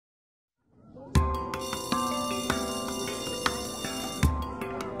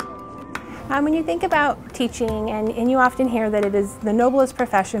When you think about teaching, and you often hear that it is the noblest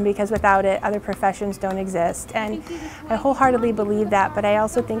profession because without it, other professions don't exist. And I wholeheartedly believe that, but I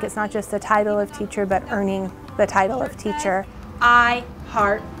also think it's not just the title of teacher, but earning the title of teacher. I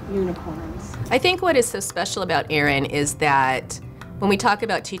heart unicorns. I think what is so special about Erin is that when we talk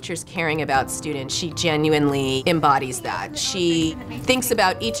about teachers caring about students, she genuinely embodies that. She thinks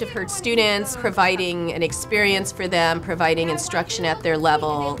about each of her students, providing an experience for them, providing instruction at their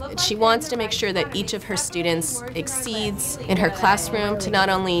level. She wants to make sure that each of her students exceeds in her classroom, to not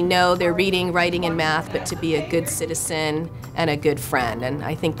only know their reading, writing, and math, but to be a good citizen and a good friend. And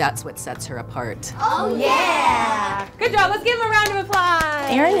I think that's what sets her apart. Oh yeah! Good job, let's give them a round of applause.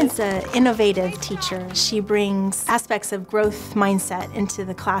 Erin is an innovative teacher. She brings aspects of growth mindset into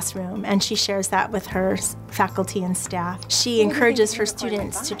the classroom, and she shares that with her faculty and staff. She encourages her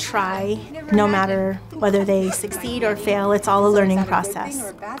students to try, no matter whether they succeed or fail. It's all a learning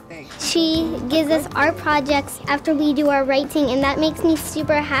process. She gives us art projects after we do our writing, and that makes me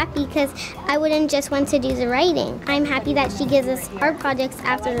super happy because I wouldn't just want to do the writing. I'm happy that she gives us art projects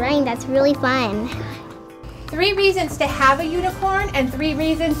after the writing. That's really fun. 3 reasons to have a unicorn and 3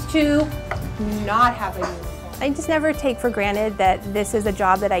 reasons to not have a unicorn. I just never take for granted that this is a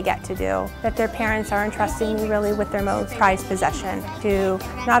job that I get to do, that their parents are entrusting me really with their most prized possession, to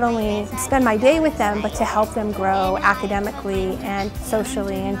not only spend my day with them, but to help them grow academically and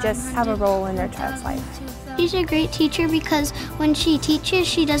socially and just have a role in their child's life. She's a great teacher because when she teaches,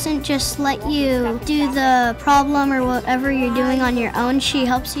 she doesn't just let you do the problem or whatever you're doing on your own. She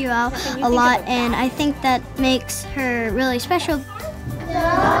helps you out a lot, and I think that makes her really special.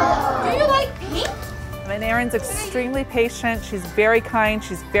 Do you like pink? And Erin's extremely patient, she's very kind,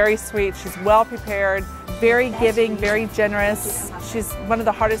 she's very sweet, she's well prepared, very giving, very generous. She's one of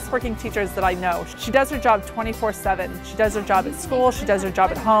the hardest working teachers that I know. She does her job 24/7. She does her job at school, she does her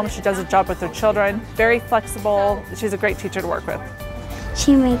job at home, she does her job with her children. Very flexible. She's a great teacher to work with.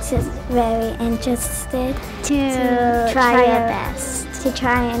 She makes us very interested to try our best, to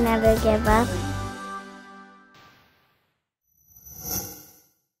try and never give up.